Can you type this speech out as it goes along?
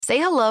Say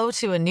hello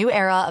to a new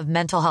era of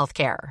mental health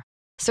care.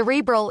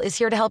 Cerebral is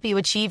here to help you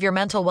achieve your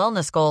mental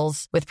wellness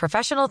goals with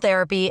professional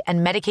therapy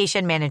and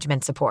medication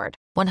management support.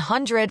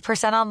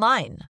 100%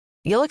 online.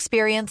 You'll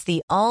experience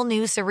the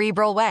all-new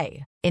Cerebral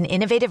Way, an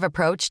innovative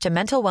approach to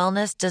mental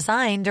wellness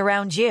designed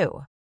around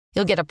you.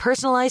 You'll get a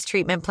personalized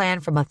treatment plan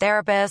from a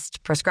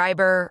therapist,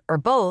 prescriber, or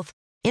both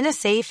in a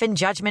safe and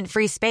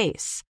judgment-free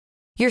space.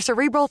 Your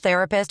Cerebral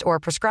therapist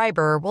or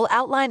prescriber will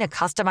outline a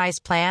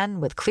customized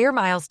plan with clear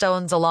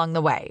milestones along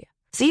the way,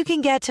 so you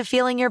can get to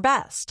feeling your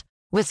best.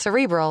 With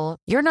Cerebral,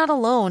 you're not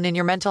alone in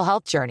your mental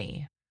health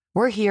journey.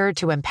 We're here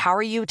to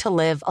empower you to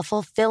live a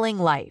fulfilling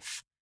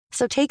life.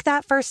 So take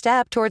that first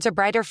step towards a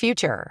brighter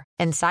future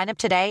and sign up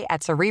today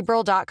at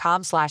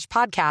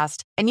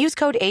Cerebral.com/podcast and use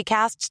code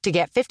ACAST to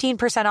get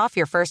 15% off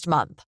your first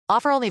month.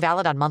 Offer only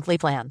valid on monthly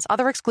plans.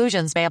 Other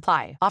exclusions may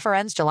apply. Offer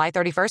ends July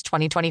 31st,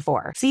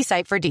 2024. See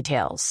site for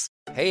details.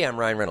 Hey, I'm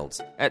Ryan Reynolds.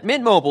 At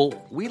Mint Mobile,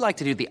 we like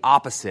to do the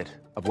opposite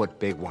of what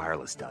Big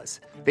Wireless does.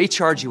 They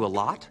charge you a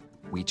lot.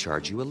 We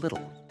charge you a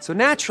little. So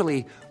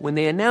naturally, when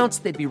they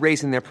announced they'd be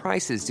raising their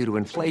prices due to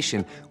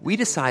inflation, we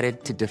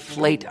decided to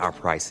deflate our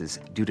prices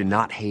due to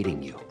not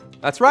hating you.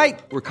 That's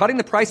right. We're cutting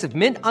the price of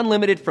Mint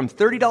Unlimited from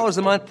 $30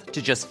 a month to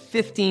just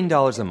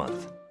 $15 a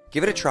month.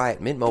 Give it a try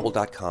at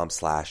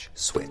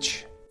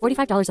mintmobile.com/switch.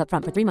 $45 up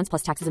front for 3 months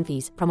plus taxes and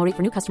fees. Promo rate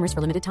for new customers for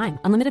limited time.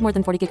 Unlimited more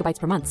than 40 gigabytes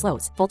per month.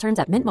 Slows full terms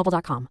at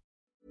mintmobile.com.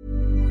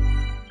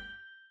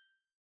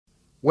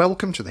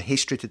 Welcome to the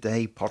History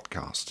Today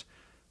podcast,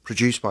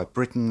 produced by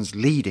Britain's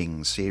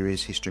leading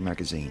series history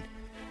magazine.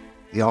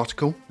 The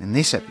article in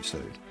this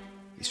episode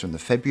is from the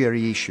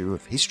February issue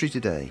of History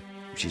Today,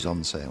 which is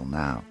on sale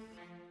now.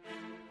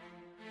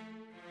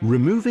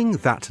 Removing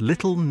that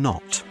little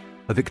knot.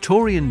 A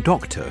Victorian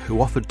doctor who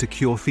offered to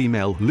cure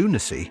female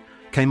lunacy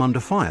came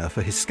under fire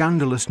for his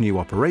scandalous new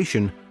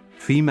operation,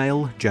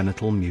 female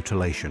genital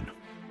mutilation.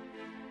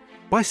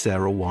 By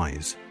Sarah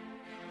Wise.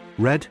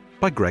 Read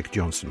by Greg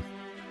Johnson.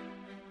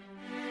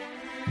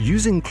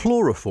 Using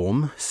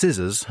chloroform,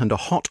 scissors and a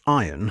hot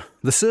iron,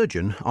 the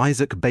surgeon,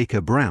 Isaac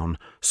Baker Brown,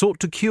 sought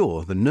to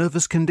cure the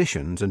nervous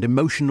conditions and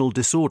emotional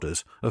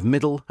disorders of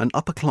middle and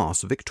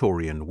upper-class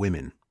Victorian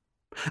women.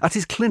 At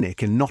his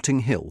clinic in Notting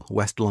Hill,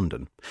 West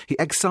London, he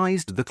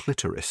excised the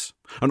clitoris,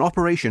 an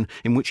operation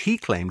in which he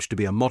claimed to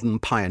be a modern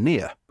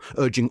pioneer,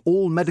 urging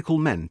all medical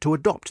men to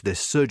adopt this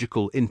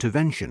surgical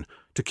intervention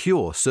to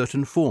cure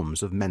certain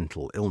forms of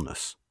mental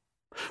illness.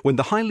 When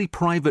the highly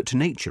private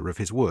nature of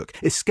his work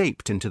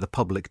escaped into the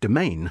public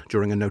domain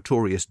during a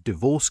notorious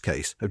divorce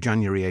case of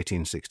January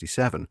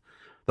 1867,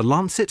 the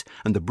Lancet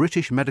and the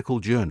British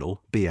Medical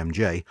Journal,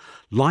 BMJ,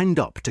 lined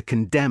up to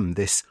condemn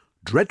this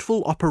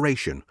dreadful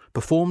operation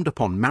performed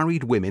upon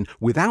married women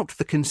without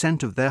the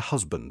consent of their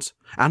husbands,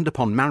 and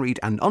upon married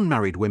and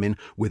unmarried women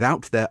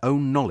without their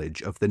own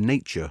knowledge of the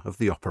nature of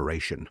the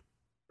operation.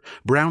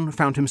 Brown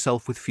found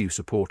himself with few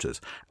supporters,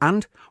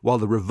 and, while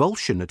the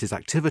revulsion at his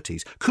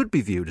activities could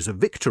be viewed as a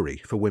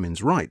victory for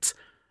women's rights,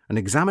 an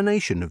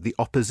examination of the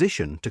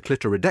opposition to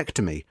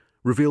clitoridectomy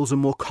reveals a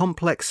more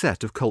complex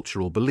set of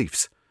cultural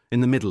beliefs in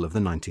the middle of the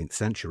 19th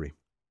century.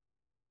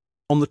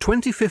 On the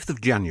 25th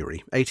of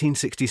January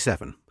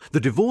 1867, the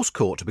divorce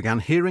court began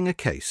hearing a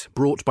case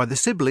brought by the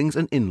siblings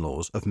and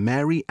in-laws of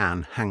Mary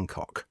Ann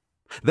Hancock.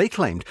 They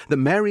claimed that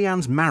Mary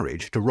Ann's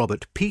marriage to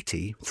Robert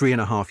Peaty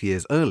 3.5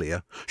 years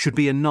earlier should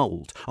be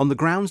annulled on the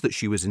grounds that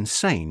she was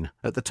insane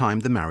at the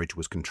time the marriage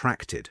was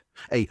contracted.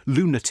 A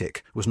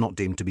lunatic was not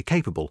deemed to be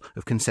capable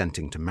of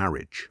consenting to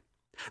marriage.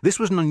 This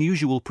was an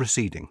unusual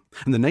proceeding,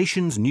 and the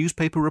nation's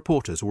newspaper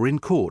reporters were in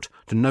court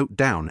to note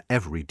down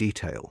every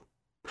detail.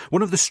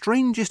 One of the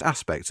strangest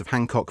aspects of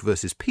Hancock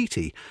versus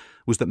Peaty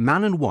was that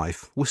man and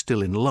wife were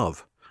still in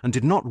love and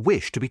did not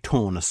wish to be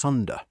torn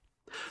asunder.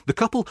 The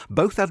couple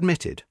both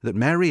admitted that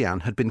Mary Ann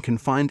had been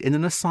confined in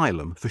an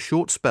asylum for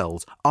short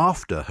spells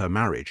after her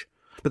marriage,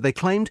 but they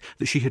claimed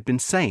that she had been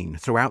sane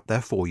throughout their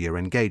 4-year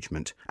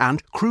engagement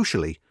and,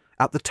 crucially,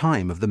 at the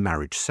time of the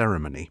marriage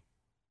ceremony.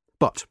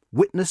 But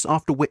witness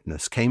after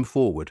witness came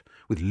forward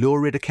with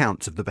lurid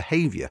accounts of the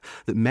behaviour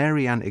that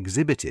Mary Ann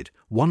exhibited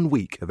 1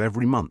 week of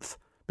every month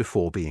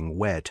before being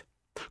wed.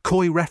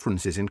 Coy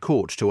references in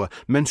court to a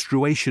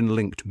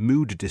menstruation-linked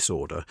mood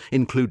disorder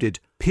included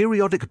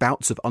periodic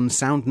bouts of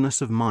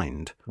unsoundness of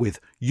mind,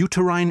 with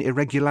uterine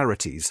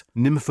irregularities,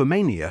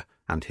 nymphomania,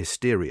 and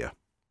hysteria.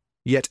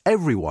 Yet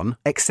everyone,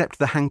 except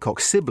the Hancock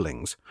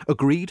siblings,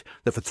 agreed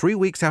that for 3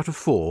 weeks out of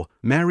 4,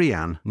 Mary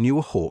Ann knew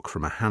a hawk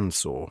from a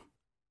handsaw.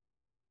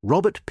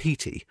 Robert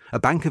Peaty, a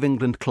Bank of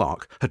England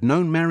clerk, had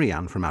known Mary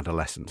Ann from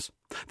adolescence.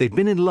 They'd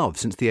been in love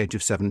since the age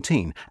of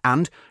 17,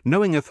 and,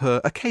 knowing of her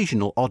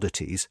occasional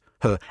oddities,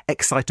 her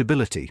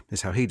excitability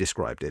is how he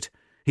described it,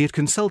 he had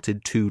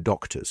consulted 2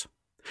 doctors.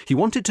 He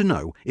wanted to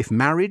know if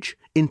marriage,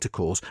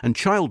 intercourse, and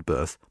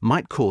childbirth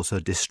might cause her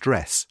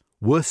distress,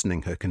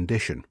 worsening her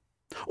condition.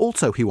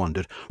 Also, he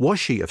wondered, was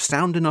she of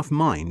sound enough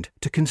mind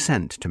to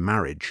consent to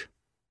marriage?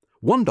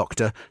 One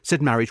doctor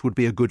said marriage would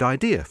be a good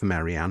idea for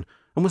Mary Ann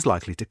and was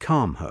likely to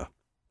calm her.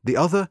 The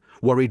other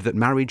worried that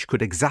marriage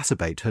could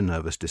exacerbate her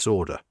nervous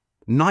disorder.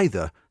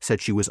 Neither said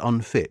she was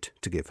unfit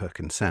to give her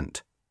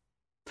consent.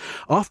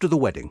 After the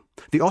wedding,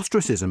 the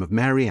ostracism of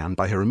Mary Ann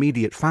by her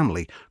immediate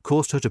family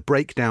caused her to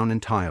break down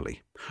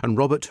entirely, and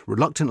Robert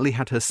reluctantly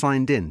had her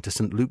signed in to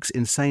St Luke's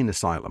Insane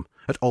Asylum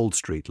at Old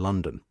Street,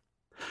 London.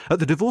 At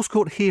the divorce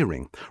court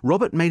hearing,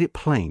 Robert made it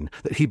plain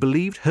that he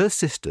believed her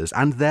sisters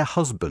and their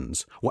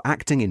husbands were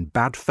acting in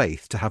bad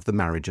faith to have the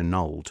marriage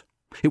annulled.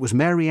 It was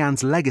Mary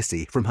Ann's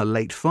legacy from her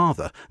late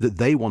father that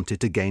they wanted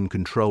to gain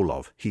control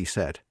of, he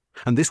said,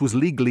 and this was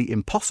legally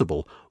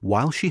impossible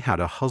while she had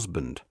a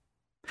husband.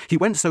 He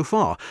went so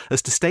far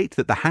as to state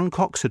that the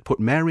Hancocks had put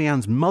Mary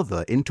Ann's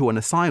mother into an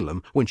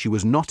asylum when she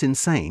was not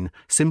insane,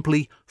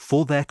 simply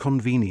for their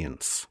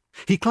convenience.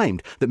 He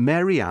claimed that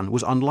Mary Ann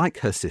was unlike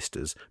her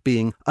sisters,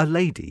 being a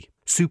lady,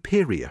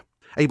 superior,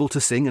 able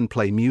to sing and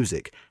play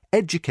music,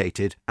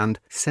 educated and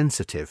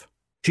sensitive.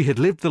 She had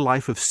lived the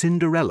life of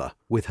Cinderella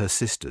with her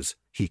sisters,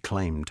 he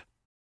claimed.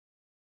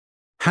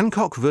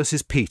 Hancock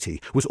versus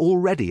Peaty was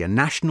already a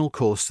national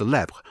cause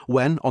célèbre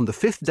when, on the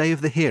 5th day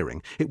of the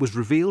hearing, it was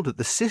revealed that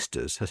the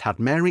sisters had had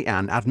Mary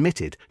Ann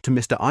admitted to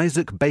Mr.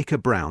 Isaac Baker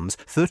Brown's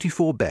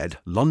 34-bed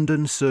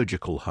London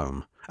surgical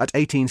home at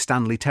 18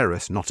 Stanley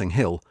Terrace, Notting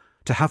Hill,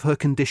 to have her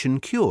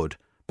condition cured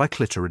by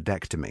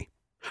clitoridectomy.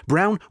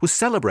 Brown was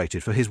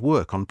celebrated for his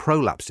work on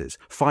prolapses,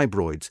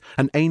 fibroids,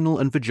 and anal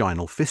and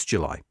vaginal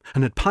fistulae,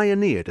 and had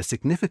pioneered a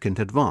significant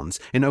advance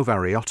in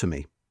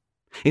ovariotomy.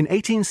 In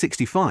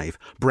 1865,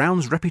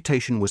 Brown's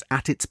reputation was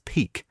at its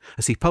peak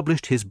as he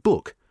published his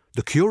book,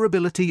 The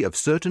Curability of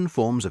Certain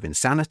Forms of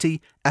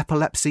Insanity,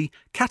 Epilepsy,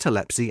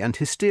 Catalepsy and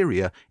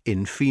Hysteria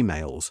in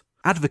Females,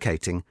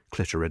 advocating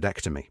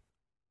clitoridectomy.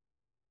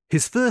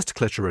 His first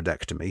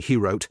clitoridectomy, he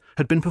wrote,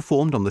 had been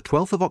performed on the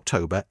 12th of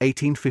October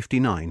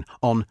 1859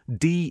 on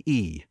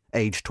D.E.,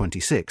 aged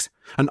 26,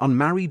 an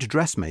unmarried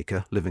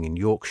dressmaker living in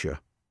Yorkshire.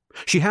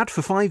 She had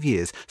for 5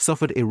 years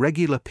suffered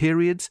irregular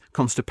periods,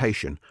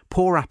 constipation,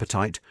 poor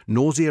appetite,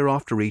 nausea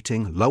after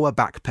eating, lower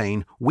back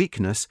pain,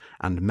 weakness,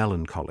 and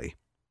melancholy.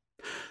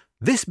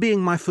 This being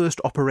my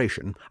first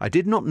operation, I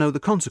did not know the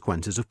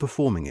consequences of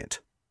performing it.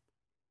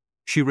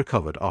 She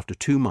recovered after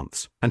 2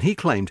 months, and he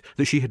claimed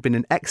that she had been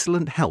in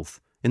excellent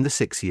health in the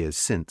 6 years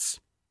since.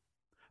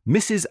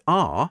 Mrs.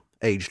 R.,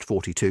 aged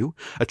 42,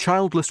 a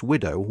childless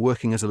widow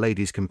working as a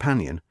lady's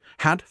companion,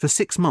 had for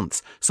 6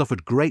 months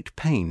suffered great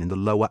pain in the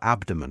lower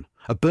abdomen,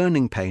 a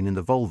burning pain in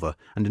the vulva,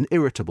 and an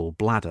irritable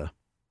bladder.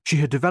 She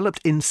had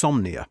developed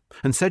insomnia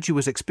and said she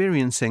was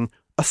experiencing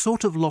a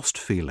sort of lost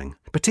feeling,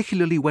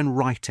 particularly when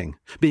writing,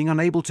 being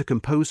unable to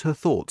compose her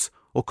thoughts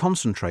or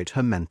concentrate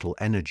her mental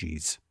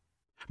energies.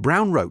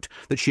 Brown wrote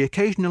that she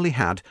occasionally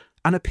had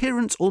an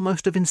appearance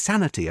almost of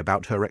insanity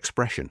about her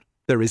expression.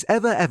 There is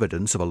ever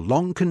evidence of a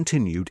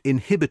long-continued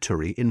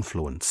inhibitory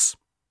influence,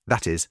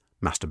 that is,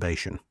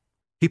 masturbation.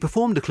 He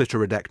performed a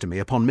clitoridectomy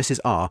upon Mrs.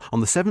 R.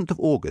 on the 7th of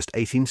August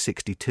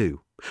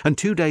 1862, and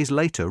 2 days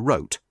later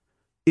wrote,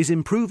 "Is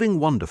improving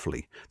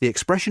wonderfully, the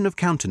expression of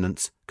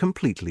countenance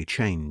completely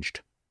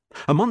changed."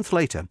 A month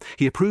later,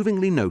 he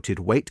approvingly noted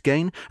weight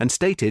gain and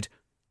stated,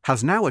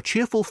 "Has now a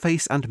cheerful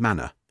face and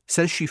manner,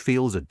 says she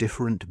feels a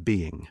different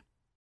being."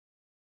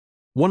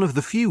 One of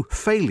the few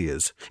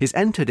failures is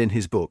entered in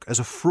his book as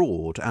a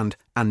fraud and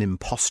an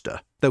impostor,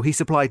 though he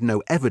supplied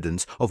no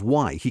evidence of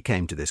why he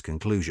came to this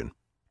conclusion.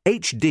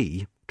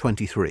 H.D.,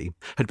 23,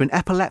 had been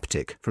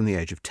epileptic from the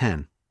age of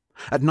 10.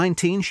 At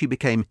 19 she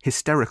became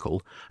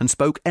hysterical and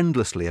spoke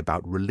endlessly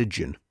about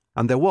religion,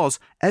 and there was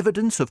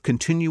evidence of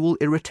continual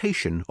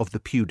irritation of the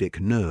pudic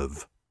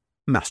nerve.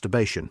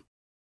 Masturbation.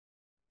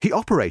 He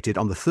operated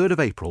on the 3rd of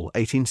April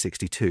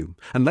 1862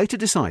 and later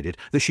decided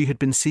that she had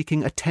been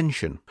seeking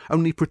attention,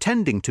 only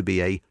pretending to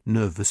be a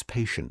nervous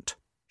patient.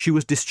 She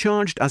was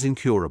discharged as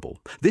incurable.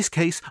 This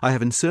case I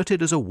have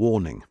inserted as a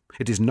warning.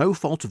 It is no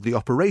fault of the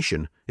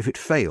operation if it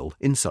fail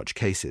in such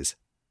cases.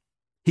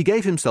 He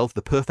gave himself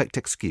the perfect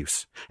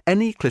excuse.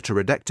 Any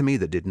clitoridectomy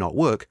that did not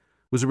work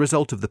was a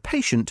result of the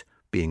patient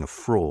being a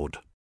fraud.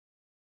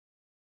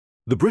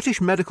 The British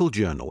Medical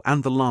Journal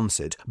and The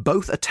Lancet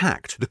both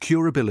attacked the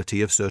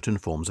curability of certain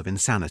forms of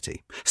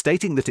insanity,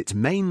 stating that its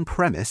main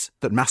premise,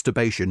 that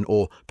masturbation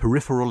or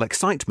peripheral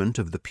excitement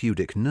of the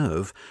pudic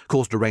nerve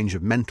caused a range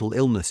of mental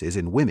illnesses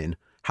in women,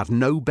 had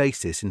no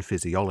basis in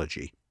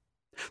physiology.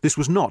 This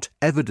was not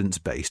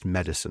evidence-based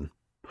medicine.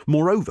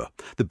 Moreover,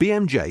 the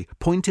BMJ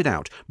pointed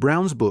out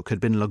Brown's book had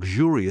been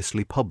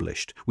luxuriously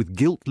published, with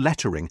gilt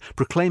lettering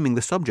proclaiming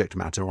the subject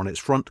matter on its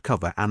front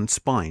cover and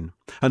spine,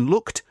 and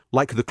looked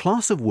like the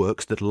class of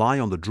works that lie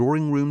on the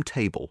drawing-room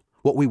table,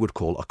 what we would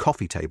call a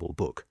coffee table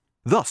book.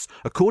 Thus,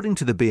 according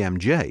to the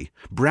BMJ,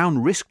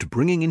 Brown risked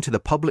bringing into the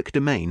public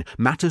domain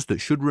matters that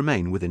should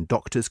remain within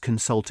doctors'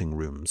 consulting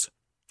rooms.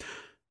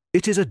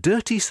 It is a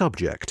dirty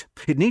subject.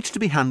 It needs to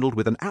be handled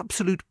with an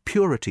absolute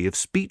purity of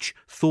speech,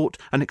 thought,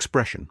 and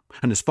expression,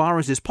 and as far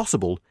as is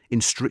possible,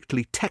 in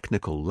strictly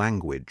technical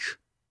language.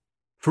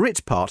 For its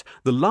part,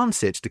 the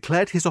Lancet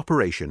declared his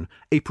operation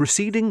a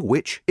proceeding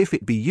which, if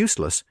it be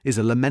useless, is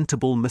a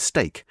lamentable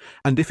mistake,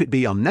 and if it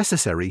be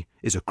unnecessary,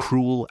 is a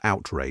cruel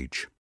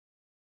outrage.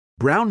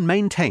 Brown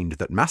maintained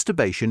that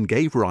masturbation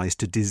gave rise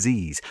to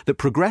disease that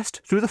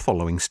progressed through the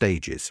following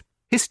stages: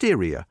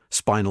 hysteria,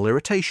 spinal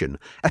irritation,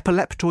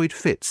 epileptoid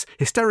fits,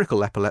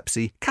 hysterical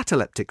epilepsy,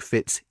 cataleptic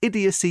fits,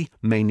 idiocy,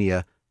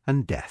 mania,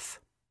 and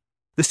death.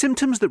 The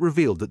symptoms that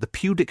revealed that the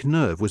pudic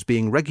nerve was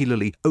being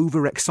regularly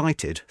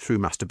overexcited through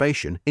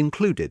masturbation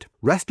included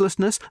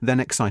restlessness, then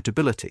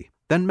excitability,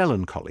 then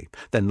melancholy,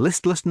 then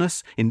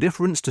listlessness,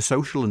 indifference to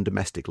social and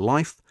domestic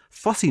life,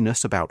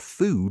 fussiness about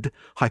food,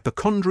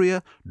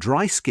 hypochondria,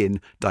 dry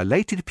skin,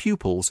 dilated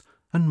pupils,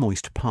 and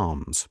moist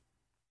palms.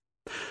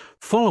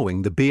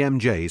 Following the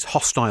BMJ's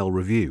hostile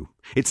review,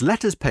 its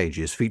letters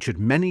pages featured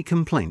many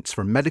complaints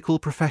from medical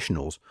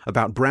professionals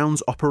about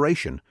Brown's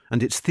operation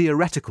and its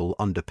theoretical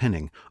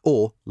underpinning,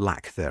 or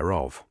lack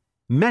thereof.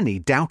 Many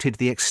doubted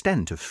the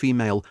extent of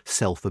female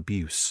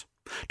self-abuse.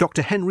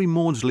 Dr. Henry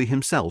Maudsley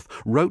himself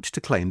wrote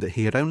to claim that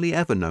he had only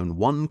ever known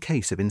one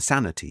case of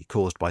insanity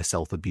caused by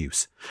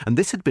self-abuse, and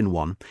this had been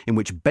one in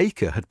which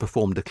Baker had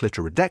performed a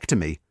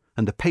clitoridectomy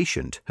and the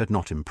patient had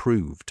not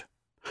improved.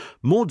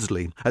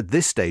 Maudsley, at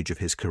this stage of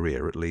his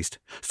career at least,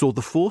 saw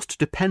the forced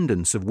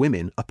dependence of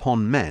women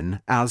upon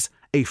men as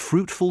a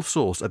fruitful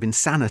source of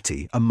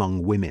insanity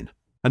among women,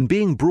 and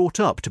being brought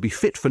up to be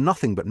fit for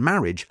nothing but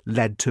marriage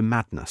led to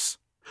madness.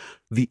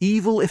 The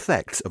evil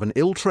effects of an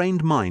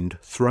ill-trained mind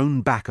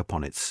thrown back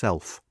upon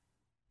itself.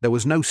 There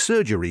was no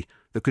surgery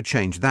that could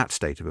change that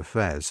state of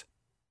affairs.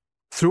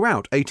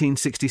 Throughout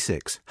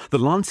 1866, the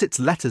Lancet's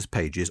letters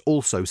pages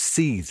also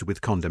seethed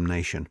with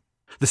condemnation.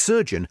 The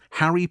surgeon,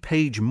 Harry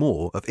Page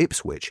Moore of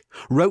Ipswich,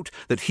 wrote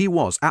that he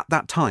was, at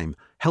that time,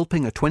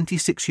 helping a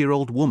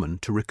 26-year-old woman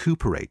to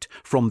recuperate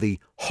from the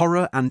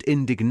horror and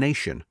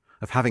indignation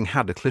of having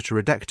had a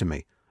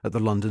clitoridectomy at the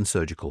London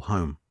Surgical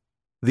Home.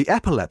 The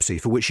epilepsy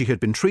for which she had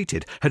been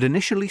treated had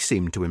initially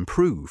seemed to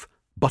improve,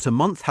 but a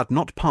month had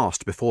not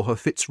passed before her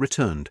fits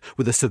returned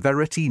with a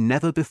severity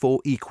never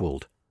before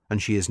equalled,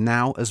 and she is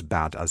now as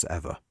bad as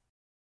ever.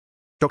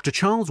 Dr.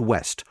 Charles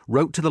West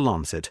wrote to the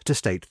Lancet to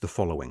state the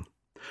following: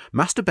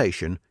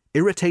 masturbation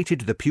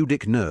irritated the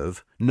pudic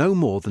nerve no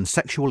more than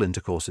sexual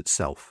intercourse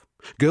itself.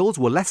 Girls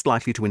were less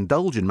likely to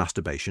indulge in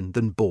masturbation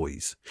than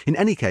boys. In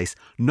any case,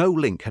 no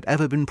link had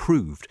ever been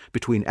proved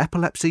between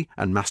epilepsy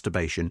and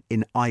masturbation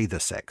in either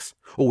sex,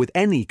 or with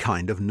any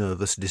kind of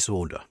nervous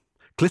disorder.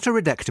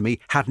 Clitoridectomy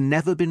had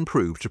never been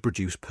proved to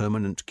produce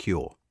permanent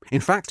cure.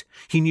 In fact,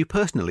 he knew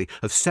personally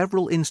of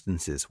several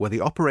instances where the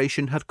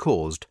operation had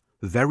caused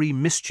very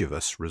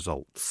mischievous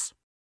results.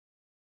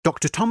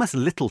 Dr. Thomas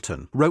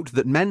Littleton wrote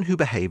that men who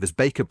behave as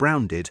Baker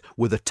Brown did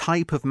were the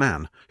type of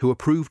man who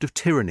approved of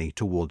tyranny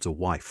towards a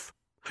wife.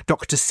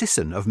 Dr.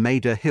 Sisson of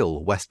Mayder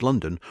Hill, West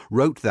London,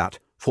 wrote that,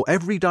 for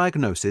every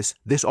diagnosis,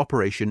 this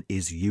operation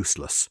is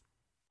useless.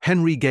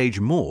 Henry Gage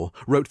Moore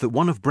wrote that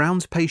one of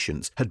Brown's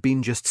patients had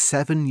been just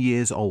 7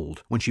 years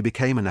old when she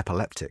became an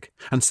epileptic,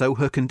 and so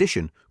her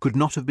condition could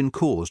not have been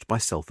caused by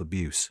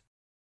self-abuse.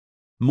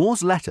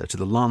 Moore's letter to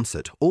the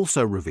Lancet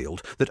also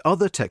revealed that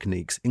other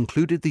techniques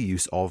included the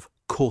use of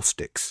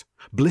caustics,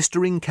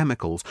 blistering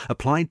chemicals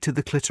applied to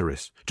the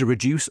clitoris to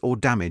reduce or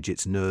damage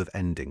its nerve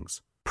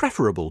endings,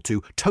 preferable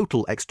to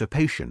total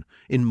extirpation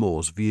in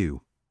Moore's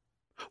view.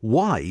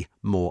 Why,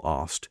 Moore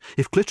asked,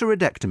 if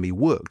clitoridectomy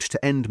worked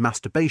to end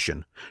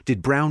masturbation,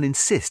 did Brown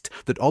insist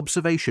that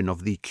observation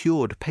of the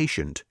cured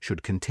patient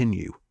should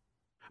continue?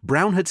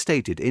 Brown had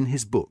stated in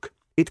his book,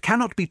 "It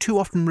cannot be too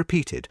often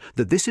repeated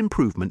that this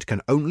improvement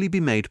can only be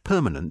made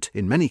permanent,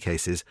 in many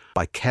cases,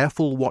 by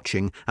careful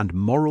watching and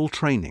moral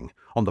training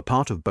on the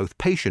part of both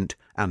patient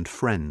and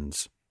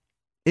friends."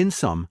 In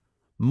sum,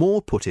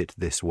 Moore put it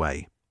this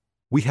way: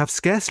 "We have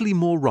scarcely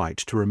more right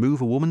to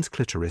remove a woman's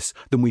clitoris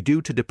than we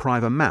do to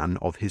deprive a man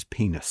of his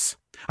penis.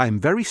 I am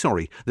very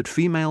sorry that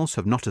females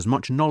have not as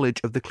much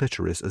knowledge of the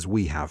clitoris as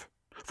we have,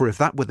 for if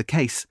that were the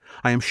case,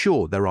 I am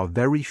sure there are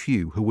very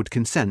few who would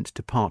consent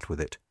to part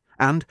with it,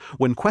 and,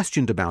 when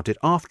questioned about it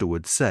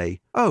afterwards, say,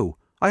 'Oh,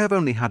 I have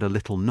only had a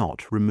little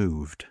knot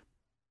removed.'"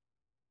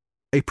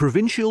 A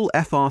provincial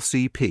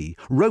FRCP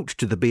wrote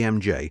to the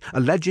BMJ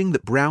alleging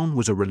that Brown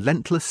was a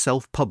relentless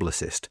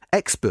self-publicist,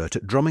 expert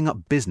at drumming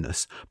up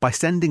business by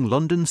sending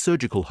London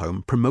Surgical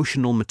Home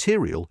promotional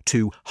material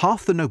to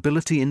half the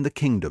nobility in the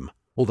kingdom,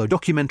 although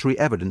documentary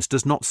evidence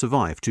does not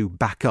survive to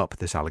back up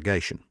this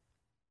allegation.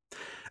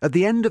 At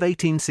the end of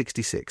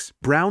 1866,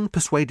 Brown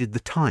persuaded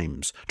the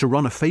Times to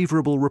run a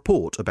favourable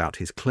report about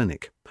his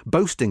clinic,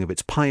 boasting of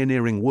its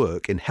pioneering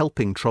work in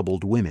helping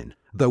troubled women,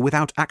 though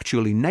without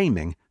actually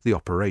naming the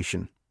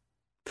operation.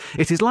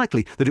 It is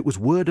likely that it was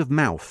word of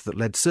mouth that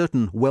led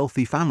certain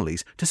wealthy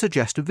families to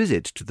suggest a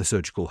visit to the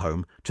surgical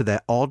home to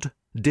their odd,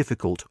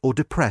 difficult, or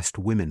depressed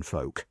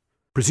womenfolk.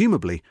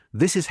 Presumably,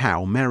 this is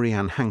how Mary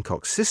Ann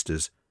Hancock's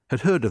sisters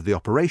had heard of the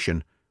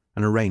operation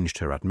and arranged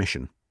her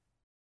admission.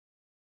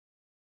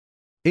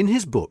 In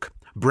his book,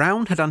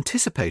 Brown had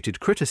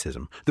anticipated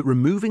criticism that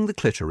removing the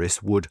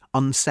clitoris would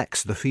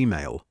unsex the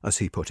female, as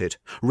he put it,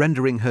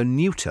 rendering her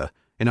neuter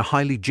in a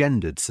highly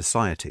gendered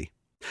society.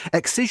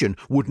 Excision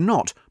would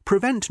not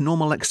prevent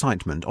normal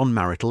excitement on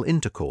marital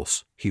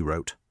intercourse, he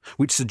wrote.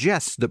 which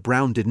suggests that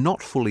Brown did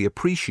not fully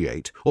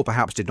appreciate, or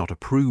perhaps did not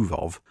approve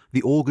of,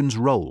 the organ's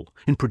role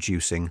in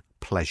producing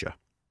pleasure.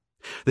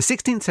 The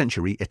 16th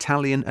century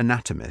Italian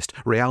anatomist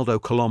Realdo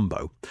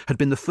Colombo had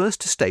been the first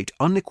to state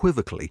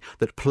unequivocally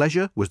that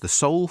pleasure was the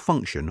sole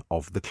function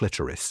of the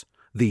clitoris,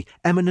 the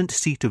eminent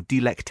seat of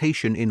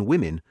delectation in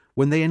women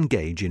when they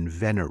engage in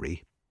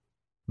venery.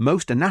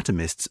 Most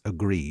anatomists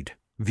agreed.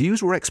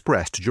 Views were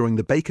expressed during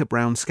the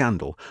Baker-Brown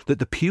scandal that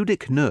the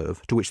pudic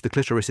nerve to which the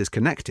clitoris is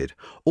connected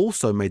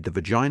also made the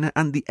vagina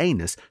and the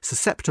anus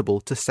susceptible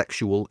to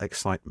sexual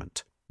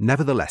excitement.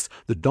 Nevertheless,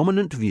 the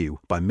dominant view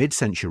by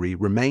mid-century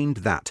remained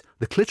that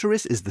the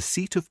clitoris is the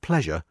seat of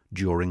pleasure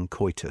during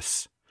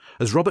coitus.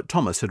 As Robert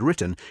Thomas had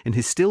written in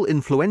his still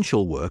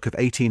influential work of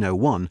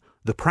 1801,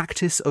 The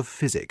Practice of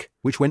Physic,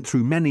 which went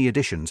through many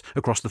editions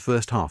across the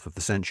first half of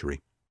the century.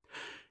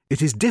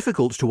 It is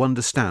difficult to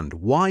understand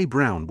why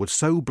Brown would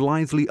so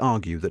blithely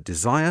argue that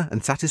desire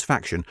and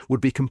satisfaction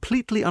would be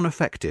completely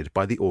unaffected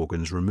by the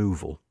organ's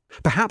removal.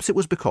 Perhaps it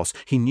was because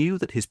he knew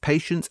that his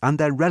patients and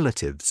their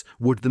relatives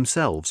would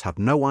themselves have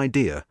no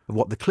idea of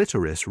what the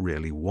clitoris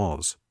really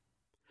was.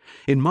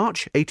 In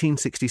March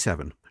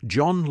 1867,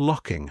 John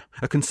Locking,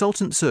 a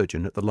consultant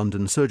surgeon at the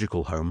London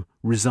Surgical Home,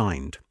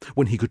 resigned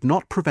when he could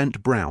not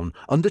prevent Brown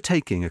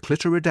undertaking a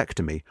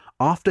clitoridectomy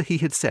after he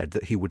had said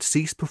that he would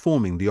cease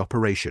performing the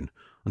operation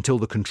until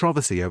the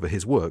controversy over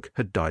his work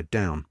had died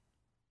down.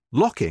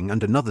 Locking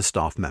and another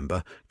staff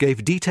member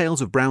gave details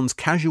of Brown's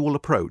casual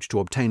approach to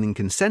obtaining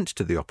consent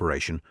to the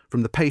operation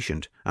from the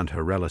patient and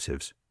her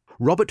relatives.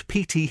 Robert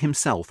Peattie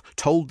himself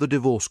told the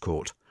divorce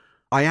court,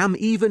 "I am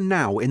even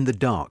now in the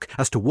dark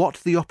as to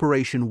what the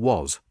operation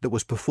was that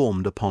was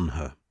performed upon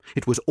her.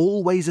 It was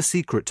always a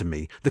secret to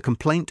me, the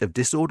complaint of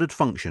disordered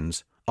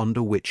functions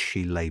under which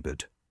she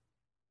laboured."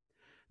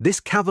 This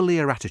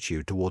cavalier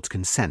attitude towards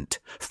consent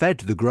fed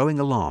the growing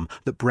alarm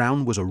that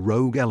Brown was a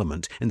rogue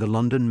element in the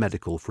London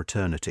medical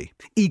fraternity,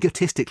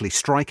 egotistically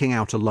striking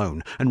out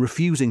alone and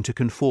refusing to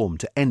conform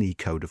to any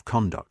code of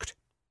conduct.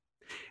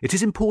 It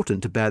is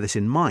important to bear this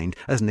in mind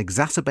as an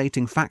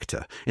exacerbating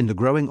factor in the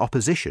growing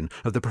opposition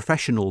of the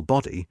professional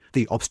body,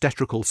 the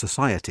obstetrical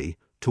society,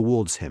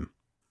 towards him.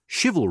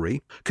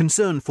 Chivalry,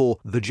 concern for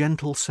the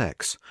gentle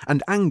sex,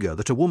 and anger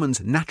that a woman's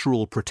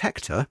natural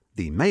protector,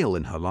 the male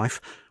in her life,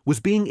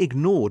 was being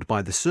ignored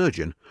by the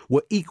surgeon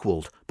were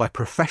equalled by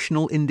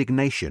professional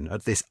indignation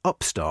at this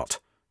upstart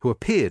who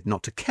appeared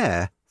not to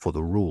care for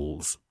the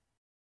rules.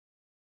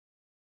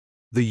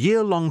 The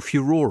year-long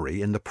furore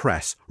in the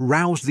press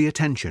roused the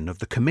attention of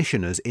the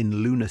commissioners in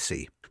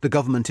lunacy, the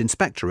government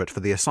inspectorate for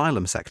the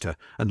asylum sector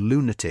and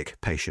lunatic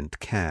patient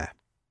care.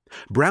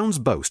 Brown's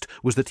boast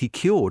was that he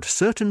cured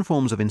certain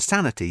forms of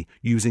insanity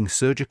using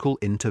surgical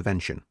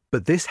intervention,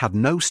 but this had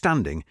no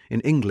standing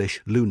in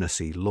English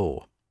lunacy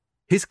law.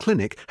 His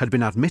clinic had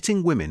been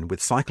admitting women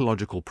with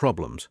psychological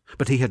problems,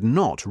 but he had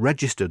not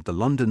registered the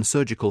London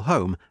Surgical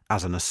Home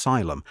as an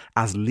asylum,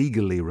 as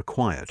legally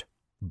required.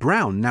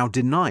 Brown now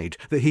denied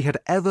that he had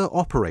ever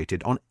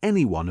operated on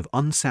anyone of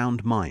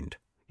unsound mind,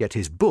 yet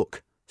his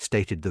book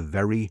stated the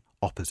very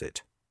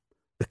opposite.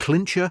 The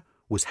clincher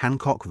was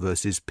Hancock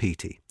versus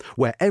Peattie,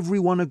 where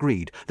everyone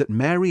agreed that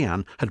Mary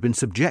Ann had been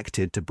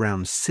subjected to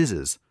Brown's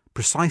scissors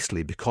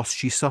precisely because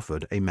she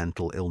suffered a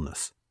mental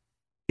illness.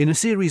 In a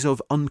series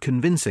of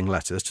unconvincing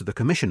letters to the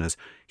commissioners,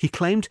 he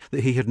claimed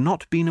that he had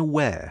not been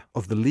aware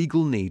of the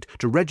legal need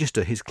to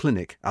register his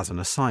clinic as an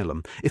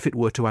asylum if it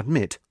were to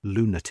admit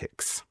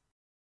lunatics.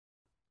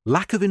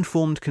 Lack of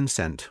informed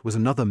consent was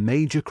another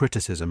major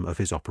criticism of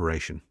his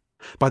operation.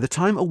 By the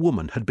time a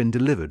woman had been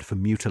delivered for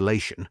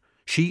mutilation,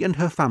 she and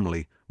her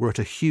family were at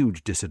a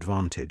huge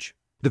disadvantage.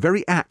 The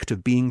very act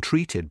of being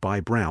treated by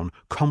Brown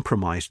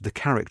compromised the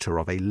character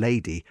of a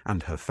lady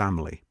and her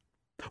family.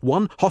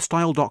 One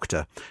hostile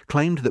doctor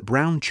claimed that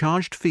Brown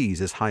charged fees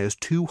as high as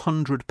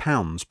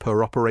 £200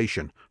 per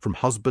operation from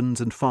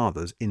husbands and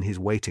fathers in his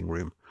waiting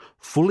room,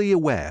 fully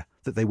aware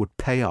that they would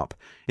pay up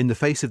in the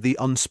face of the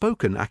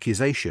unspoken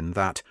accusation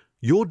that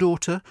your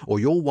daughter or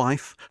your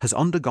wife has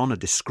undergone a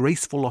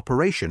disgraceful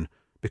operation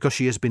because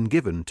she has been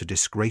given to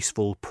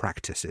disgraceful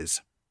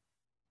practices.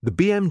 The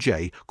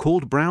BMJ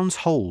called Brown's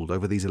hold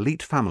over these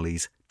elite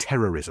families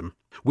terrorism,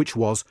 which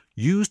was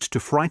used to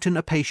frighten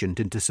a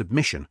patient into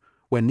submission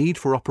where need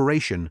for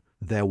operation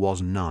there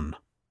was none.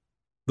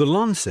 The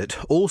Lancet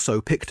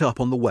also picked up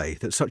on the way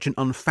that such an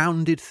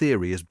unfounded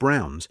theory as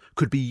Brown's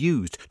could be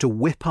used to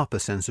whip up a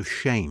sense of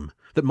shame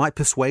that might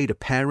persuade a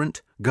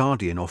parent,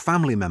 guardian or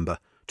family member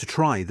to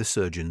try the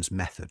surgeon's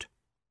method.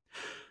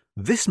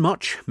 This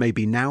much may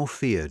be now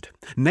feared,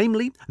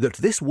 namely that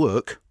this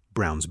work,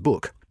 Brown's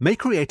book, may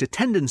create a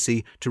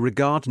tendency to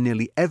regard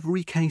nearly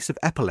every case of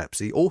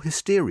epilepsy or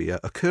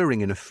hysteria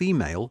occurring in a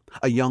female,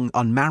 a young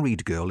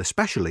unmarried girl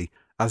especially,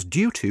 as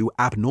due to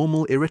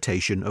abnormal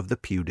irritation of the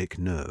pudic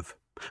nerve,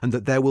 and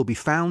that there will be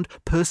found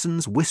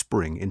persons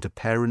whispering into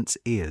parents'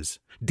 ears,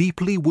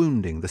 deeply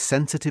wounding the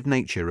sensitive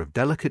nature of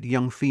delicate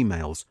young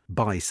females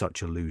by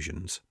such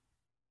allusions.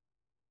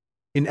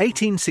 In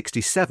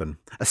 1867,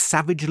 a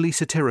savagely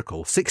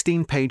satirical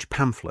 16-page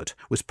pamphlet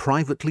was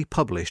privately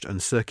published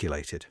and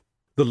circulated.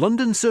 The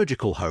London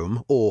Surgical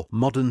Home, or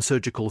Modern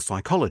Surgical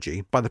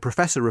Psychology, by the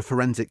Professor of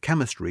Forensic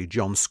Chemistry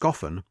John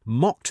Scoffin,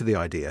 mocked the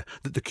idea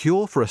that the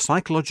cure for a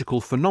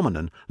psychological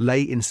phenomenon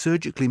lay in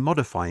surgically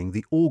modifying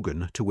the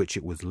organ to which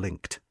it was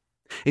linked.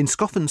 In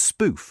Scoffin's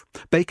spoof,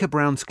 Baker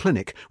Brown's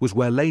clinic was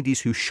where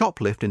ladies who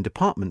shoplift in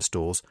department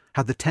stores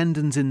had the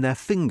tendons in their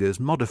fingers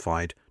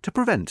modified to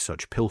prevent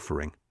such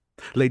pilfering.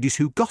 Ladies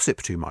who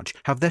gossip too much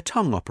have their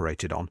tongue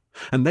operated on,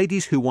 and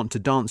ladies who want to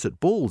dance at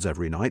balls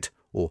every night,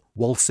 or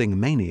waltzing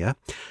mania,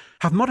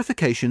 have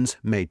modifications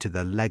made to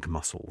their leg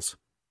muscles.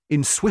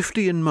 In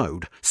Swiftian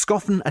mode,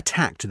 Scoffin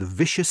attacked the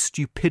vicious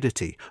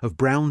stupidity of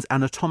Brown's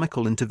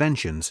anatomical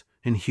interventions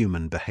in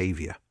human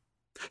behaviour.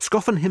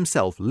 Scoffin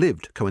himself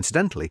lived,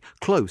 coincidentally,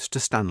 close to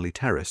Stanley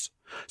Terrace,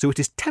 so it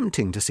is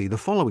tempting to see the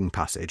following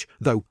passage,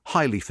 though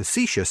highly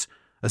facetious,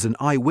 as an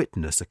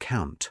eyewitness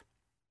account.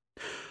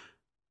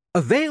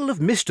 A veil of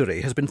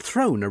mystery has been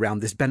thrown around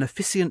this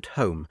beneficent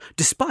home,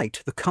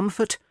 despite the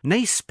comfort,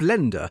 nay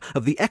splendour,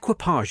 of the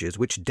equipages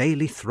which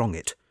daily throng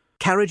it.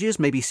 Carriages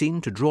may be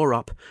seen to draw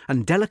up,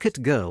 and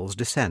delicate girls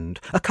descend,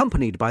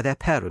 accompanied by their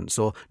parents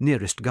or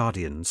nearest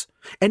guardians.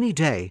 Any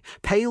day,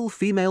 pale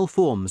female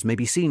forms may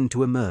be seen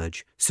to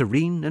emerge,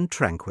 serene and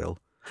tranquil.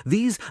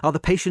 These are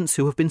the patients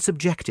who have been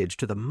subjected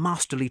to the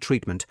masterly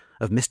treatment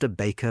of Mr.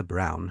 Baker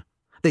Brown.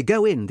 They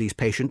go in, these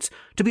patients,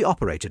 to be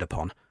operated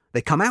upon.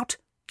 They come out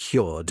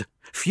cured,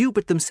 few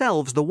but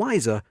themselves the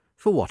wiser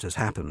for what has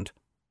happened.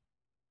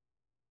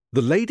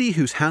 The lady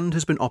whose hand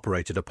has been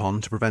operated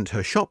upon to prevent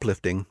her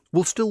shoplifting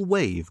will still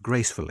wave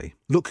gracefully,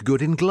 look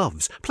good in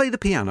gloves, play the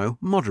piano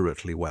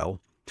moderately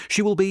well.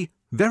 She will be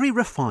very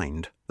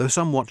refined, though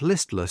somewhat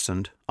listless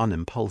and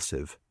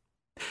unimpulsive.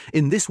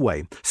 In this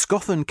way,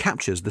 Scoffin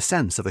captures the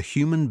sense of a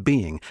human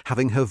being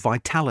having her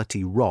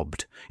vitality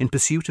robbed in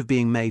pursuit of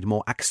being made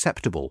more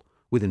acceptable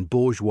within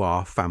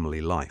bourgeois family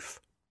life.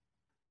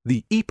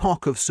 The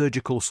epoch of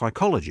surgical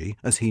psychology,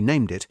 as he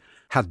named it,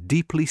 had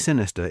deeply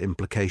sinister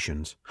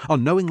implications,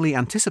 unknowingly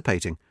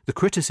anticipating the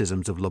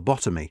criticisms of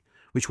lobotomy,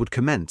 which would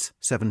commence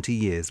 70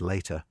 years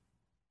later.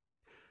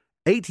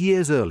 8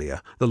 years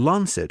earlier, The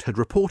Lancet had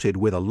reported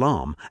with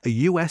alarm a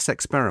US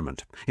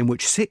experiment in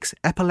which 6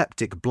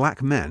 epileptic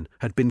black men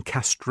had been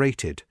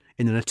castrated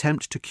in an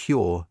attempt to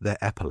cure their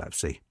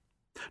epilepsy.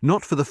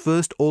 Not for the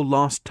first or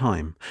last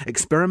time,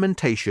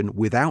 experimentation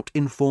without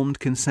informed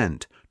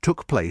consent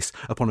took place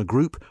upon a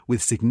group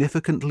with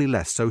significantly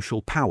less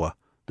social power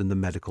than the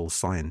medical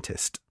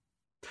scientist.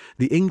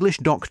 The English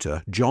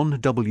doctor John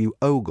W.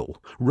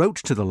 Ogle wrote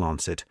to The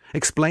Lancet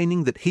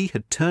explaining that he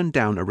had turned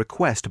down a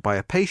request by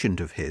a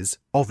patient of his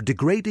of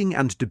degrading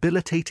and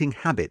debilitating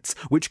habits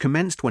which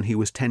commenced when he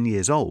was 10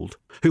 years old,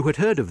 who had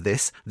heard of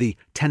this, the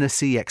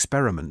Tennessee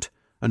experiment,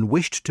 and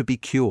wished to be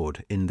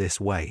cured in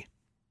this way.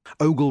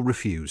 Ogle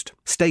refused,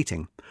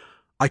 stating,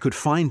 "I could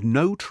find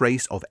no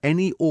trace of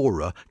any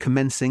aura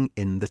commencing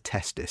in the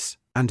testis,"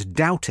 and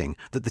doubting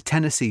that the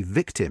Tennessee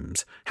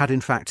victims had in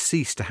fact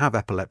ceased to have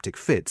epileptic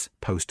fits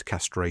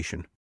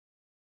post-castration.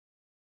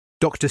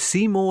 Dr.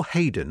 Seymour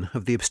Hayden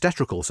of the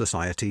Obstetrical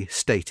Society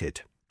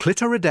stated,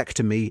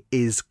 "Clitoridectomy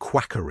is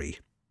quackery.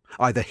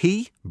 Either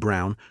he,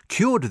 Brown,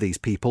 cured these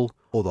people,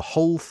 or the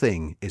whole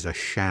thing is a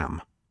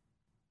sham."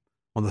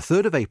 On the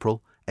 3rd of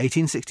April,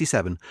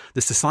 1867,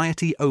 the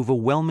Society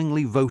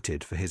overwhelmingly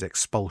voted for his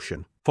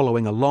expulsion,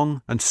 following a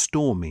long and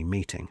stormy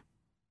meeting.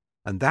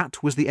 And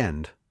that was the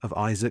end of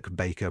Isaac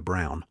Baker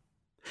Brown.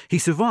 He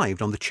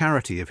survived on the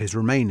charity of his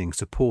remaining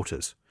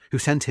supporters, who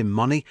sent him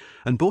money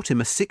and bought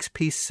him a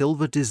 6-piece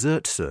silver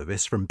dessert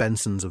service from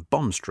Benson's of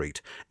Bond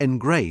Street,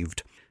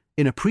 engraved,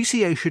 "In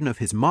appreciation of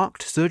his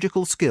marked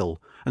surgical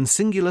skill and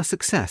singular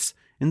success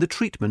in the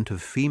treatment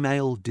of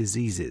female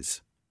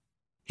diseases."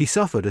 He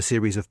suffered a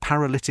series of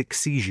paralytic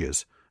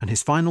seizures, and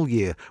his final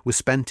year was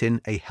spent in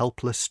a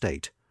helpless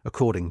state,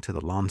 according to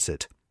The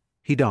Lancet.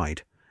 He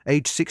died,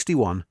 aged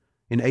 61,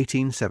 in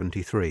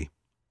 1873.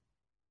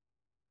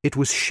 It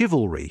was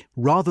chivalry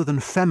rather than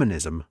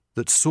feminism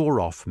that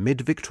saw off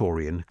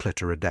mid-Victorian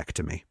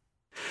clitoridectomy.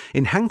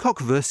 In Hancock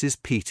versus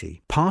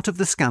Petey, part of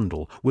the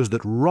scandal was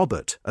that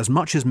Robert, as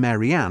much as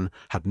Mary Ann,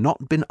 had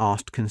not been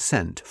asked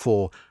consent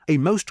for a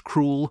most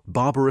cruel,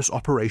 barbarous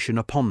operation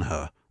upon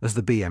her, as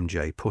the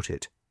BMJ put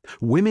it.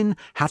 Women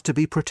had to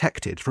be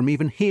protected from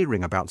even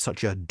hearing about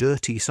such a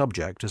dirty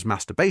subject as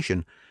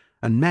masturbation,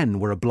 and men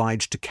were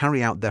obliged to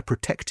carry out their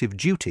protective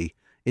duty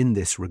in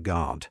this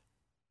regard.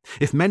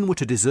 If men were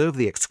to deserve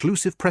the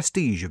exclusive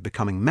prestige of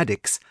becoming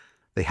medics,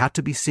 they had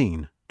to be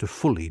seen to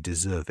fully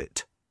deserve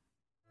it.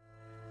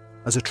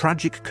 As a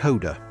tragic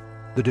coda,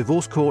 the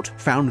divorce court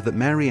found that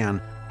Mary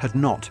Ann had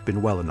not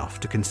been well enough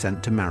to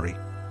consent to marry,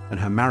 and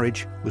her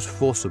marriage was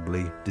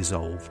forcibly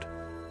dissolved.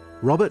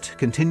 Robert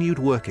continued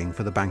working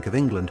for the Bank of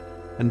England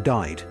and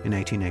died in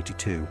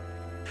 1882.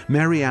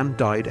 Mary Ann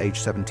died aged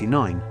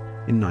 79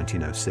 in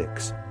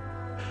 1906.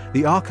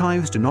 The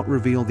archives do not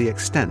reveal the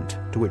extent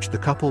to which the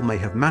couple may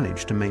have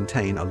managed to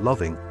maintain a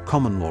loving,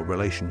 common-law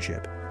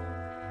relationship.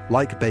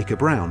 Like Baker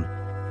Brown,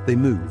 they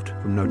moved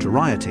from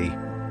notoriety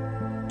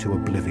to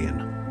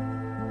oblivion.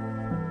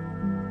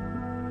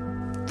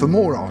 For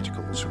more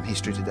articles from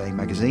History Today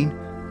magazine,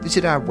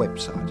 visit our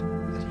website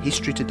at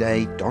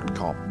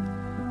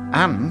historytoday.com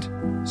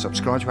and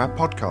subscribe to our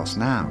podcast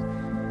now.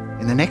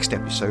 In the next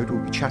episode,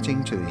 we'll be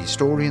chatting to the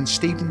historian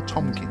Stephen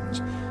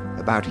Tompkins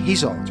about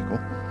his article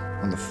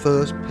on the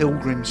first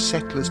pilgrim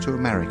settlers to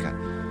America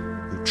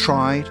who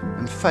tried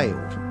and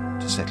failed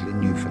to settle in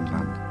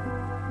Newfoundland.